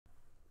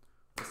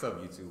What's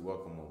up, YouTube?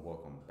 Welcome or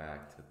welcome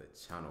back to the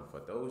channel.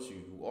 For those of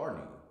you who are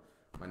new,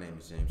 my name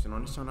is James, and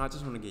on this channel, I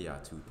just want to give y'all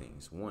two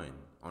things. One,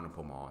 I want to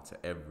put my all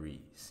to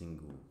every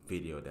single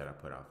video that I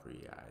put out for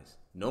you guys,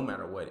 no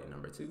matter what. And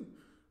number two,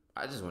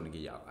 I just want to give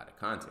y'all a lot of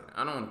content.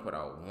 I don't want to put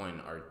out 1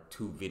 or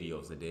 2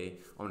 videos a day.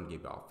 I want to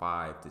give y'all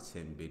 5 to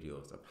 10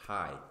 videos of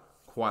high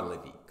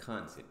quality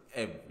content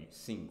every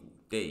single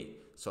day.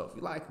 So if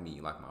you like me,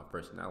 you like my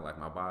personality, like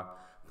my vibe,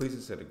 please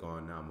consider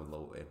going down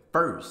below and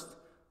first,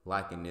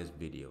 liking this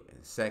video,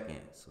 and second,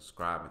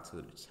 subscribing to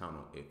the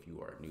channel if you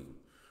are new.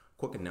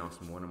 Quick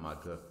announcement, one of my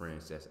good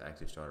friends just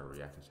actually started a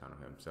reaction channel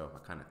himself. I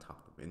kind of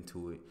talked him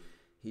into it.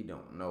 He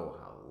don't know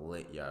how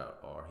lit y'all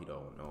are. He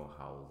don't know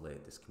how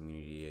lit this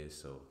community is.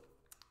 So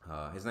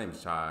his name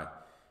is Chad.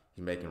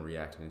 He's making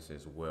reactions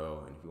as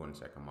well. And if you want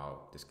to check him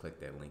out, just click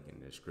that link in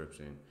the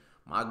description.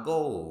 My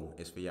goal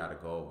is for y'all to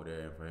go over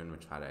there and for him to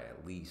try to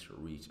at least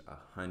reach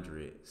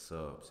 100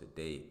 subs a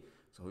day.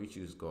 So if you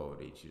choose to go over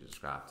there, you choose to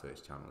subscribe to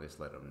his channel. Let's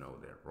let him know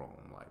that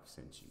Rome Life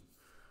sent you.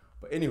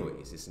 But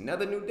anyways, it's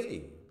another new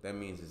day. That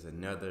means it's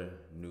another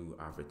new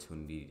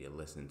opportunity to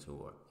listen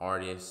to an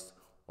artist,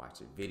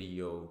 watch a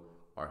video,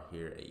 or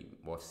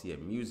see a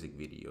music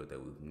video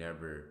that we've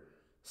never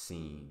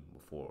seen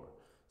before.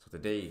 So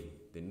today,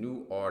 the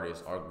new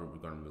artist, our group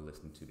we're going to be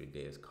listening to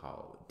today is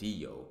called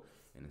Dio.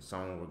 And the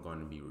song we're going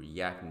to be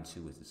reacting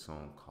to is a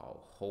song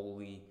called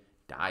Holy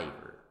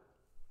Diver.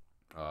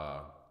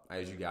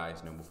 As you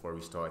guys know, before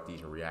we start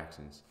these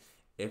reactions,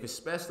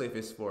 especially if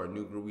it's for a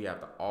new group, we have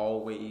to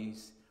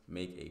always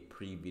make a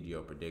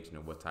pre-video prediction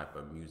of what type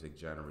of music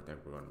genre we think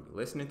we're going to be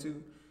listening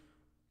to.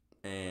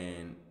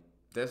 And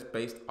that's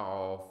based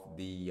off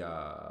the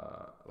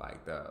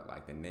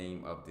the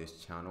name of this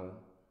channel.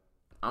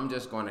 I'm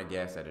just going to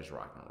guess that it's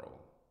rock and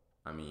roll.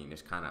 I mean,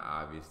 it's kind of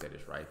obvious that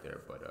it's right there,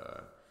 but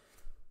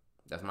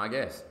that's my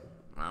guess.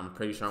 I'm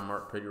pretty sure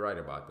I'm pretty right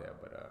about that.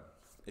 But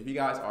if you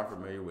guys are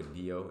familiar with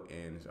Dio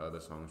and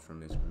other songs from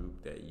this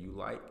group that you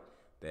like,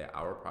 that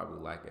I would probably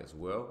like as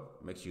well,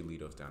 make sure you leave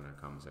those down in the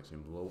comment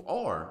section below.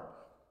 Or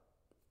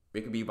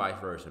it could be vice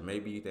versa.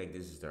 Maybe you think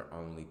this is their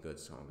only good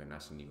song and I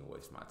shouldn't even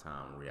waste my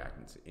time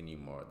reacting to any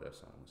more of their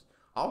songs.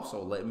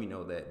 Also, let me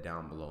know that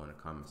down below in the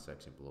comment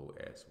section below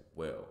as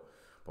well.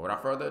 But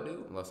without further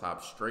ado, let's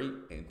hop straight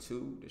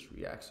into this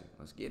reaction.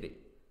 Let's get it.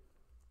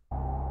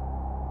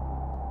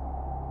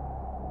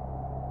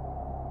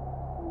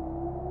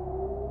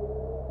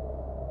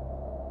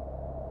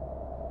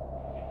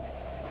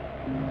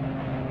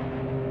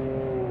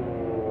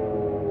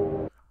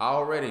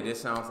 Already,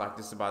 this sounds like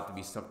this is about to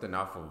be something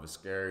off of a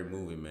scary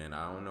movie, man.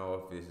 I don't know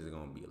if this is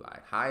going to be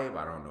like hype.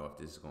 I don't know if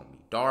this is going to be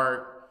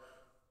dark.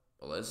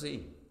 But let's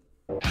see.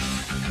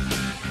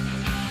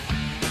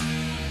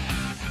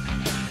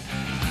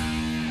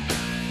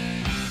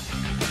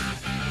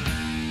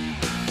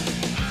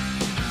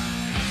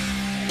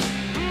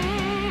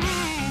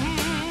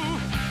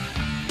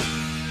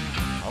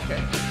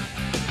 Okay.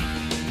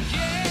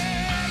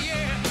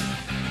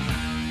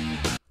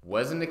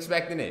 Wasn't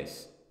expecting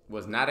this.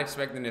 Was not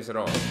expecting this at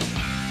all.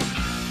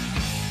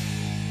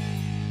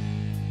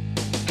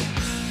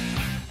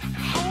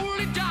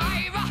 Holy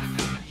diver,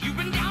 you've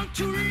been down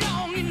too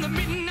long in the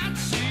midnight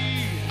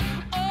sea.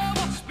 Oh,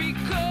 what's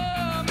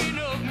becoming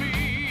of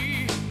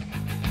me?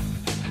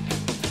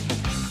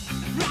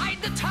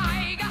 Ride the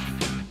tiger,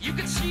 you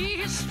can see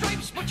his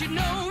stripes, but you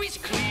know he's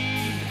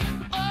clean.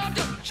 Oh,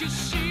 don't you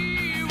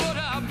see what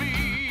I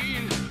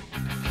mean?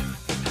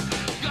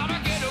 Gotta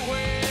get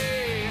away.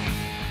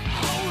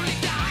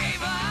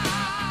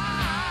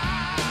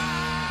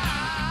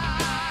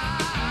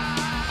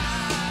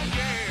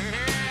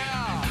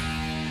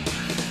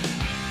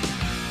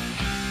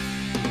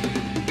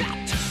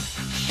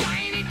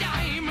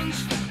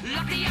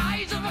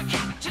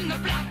 In the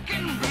black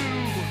and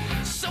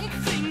blue,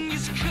 something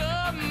is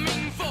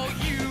coming for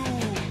you.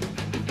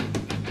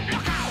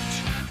 Look out,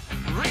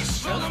 race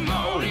for the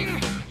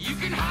morning. You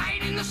can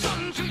hide in the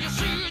sun till you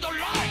see the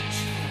light.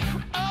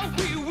 Oh,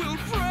 we will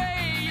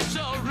pray it's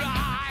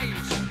alright.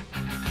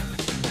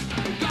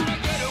 Gotta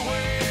get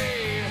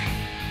away,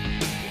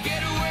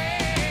 get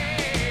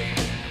away.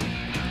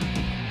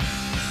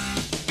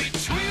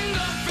 Between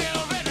the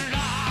velvet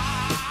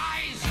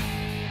lies.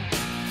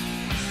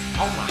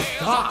 Oh my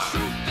God.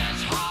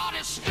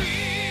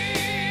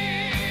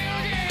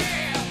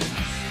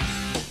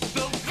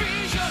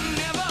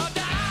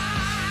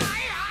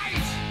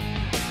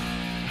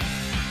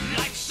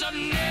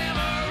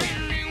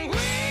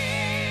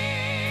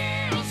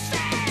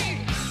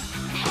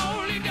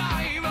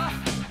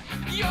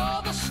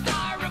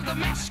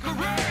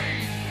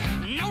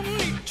 No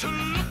need to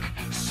look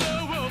so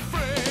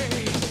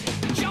afraid.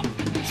 Jump,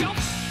 jump,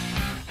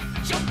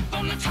 jump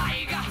on the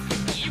tiger.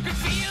 You can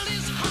feel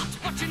his heart,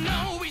 but you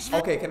know he's...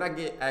 Okay, can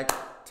I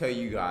tell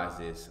you guys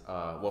this?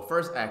 Well,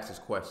 first ask this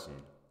question.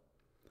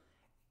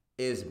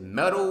 Is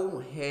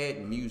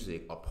metalhead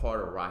music a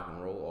part of rock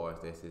and roll, or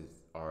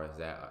is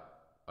that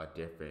a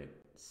different,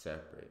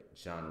 separate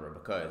genre?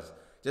 Because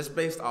just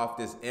based off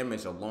this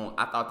image alone,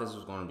 I thought this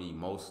was going to be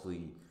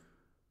mostly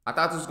I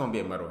thought this was gonna be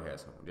a metalhead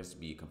song, just to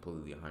be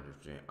completely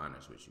 100%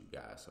 honest with you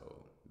guys.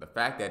 So the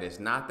fact that it's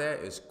not that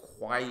is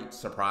quite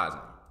surprising.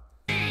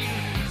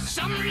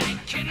 Some light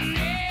can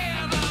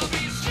never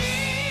be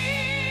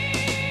seen.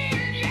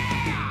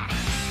 Yeah.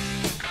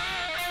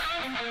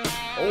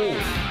 Oh.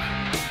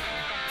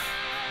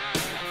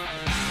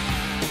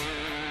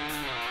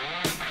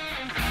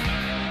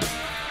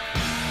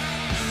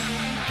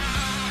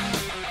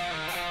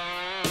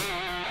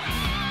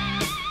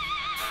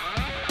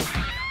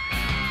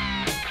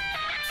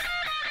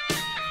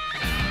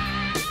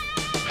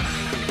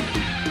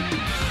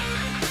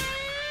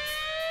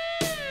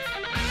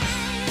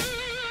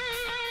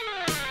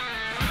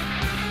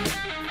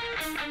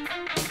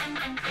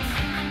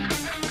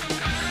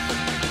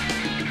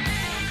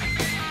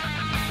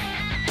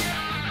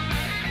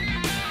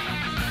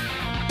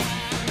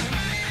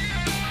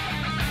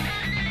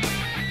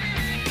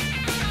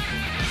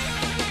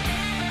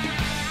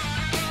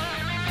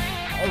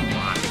 Oh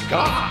my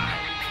God!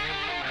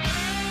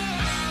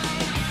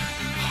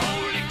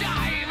 Holy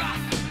diver,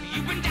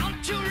 you've been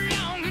down too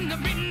long in the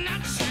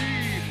midnight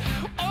sea.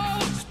 Oh,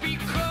 what's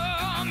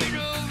becoming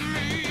of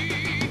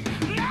me?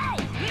 No,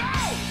 no,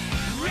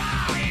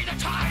 ride the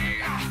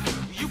tiger.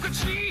 You can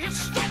see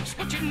his stripes,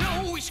 but you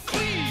know he's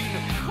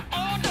clean.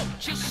 Oh,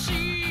 don't you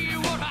see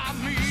what I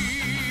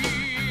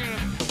mean?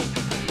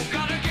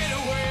 Gotta get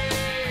away,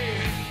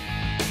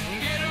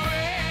 get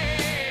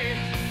away.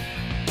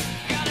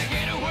 Gotta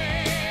get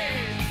away,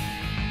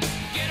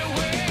 get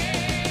away.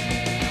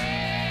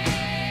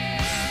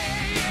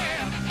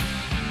 Yeah.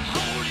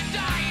 Holy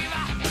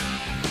diver,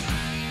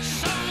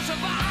 some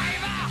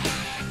survivor.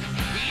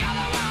 You're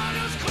the one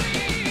who's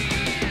clean.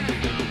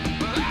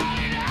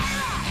 Holy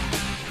diver,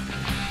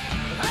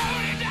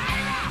 holy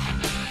diver.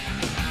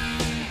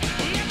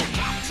 Get the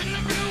captain in the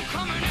blue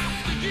coming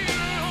after you.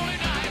 Holy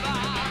diver,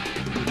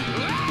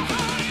 oh,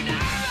 holy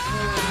diver.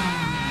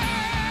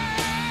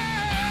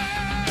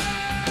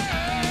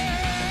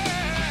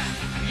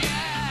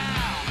 Yeah,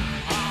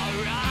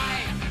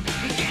 alright.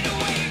 Get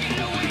away, get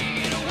away,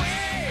 get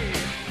away.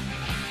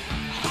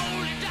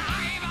 Holy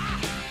diver,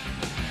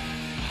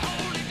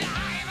 holy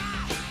diver.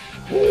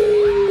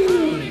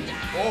 Ooh,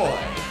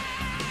 boy.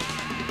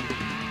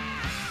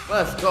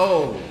 Let's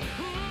go.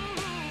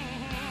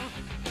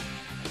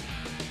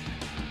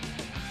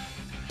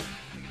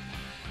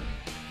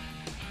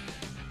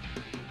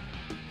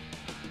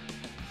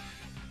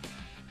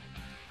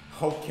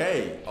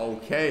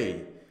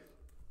 Okay.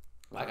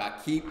 Like I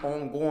keep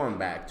on going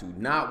back to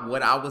not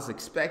what I was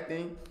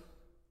expecting,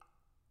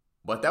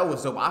 but that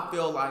was so I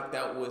feel like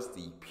that was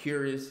the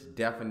purest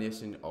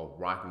definition of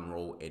rock and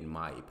roll in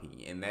my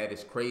opinion. And that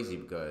is crazy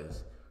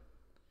because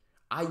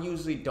I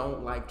usually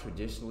don't like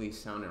traditionally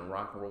sounding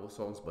rock and roll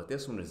songs, but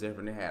this one is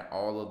different. It had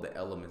all of the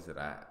elements that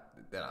I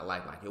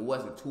like. Like it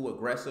wasn't too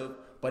aggressive,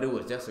 but it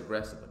was just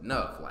aggressive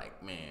enough.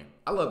 Like, man,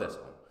 I love that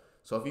song.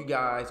 So if you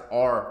guys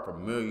are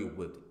familiar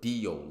with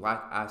Dio, like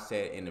I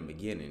said in the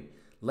beginning,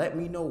 let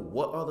me know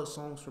what other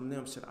songs from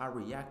them should I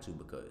react to,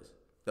 because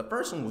the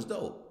first one was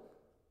dope,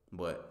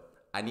 but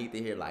I need to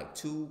hear like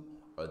 2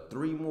 or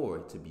 3 more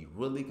to be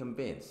really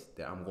convinced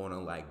that I'm going to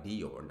like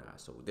Dio or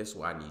not. So this is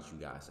why I need you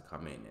guys to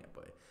come in there.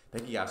 But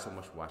thank you guys so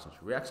much for watching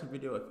this reaction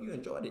video. If you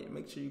enjoyed it,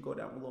 make sure you go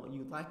down below and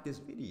you like this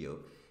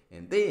video,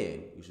 and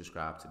then you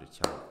subscribe to the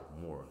channel for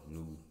more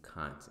new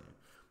content.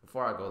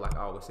 Before I go, like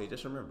I always say,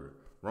 just remember,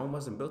 Rome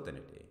wasn't built in a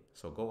day.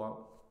 So go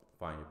out,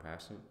 find your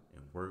passion,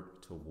 and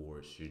work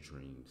towards your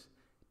dreams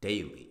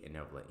daily, and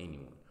never let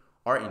anyone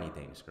or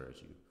anything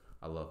discourage you.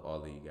 I love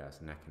all of you guys,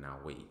 and I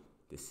cannot wait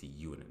to see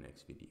you in the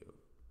next video.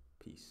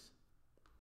 Peace.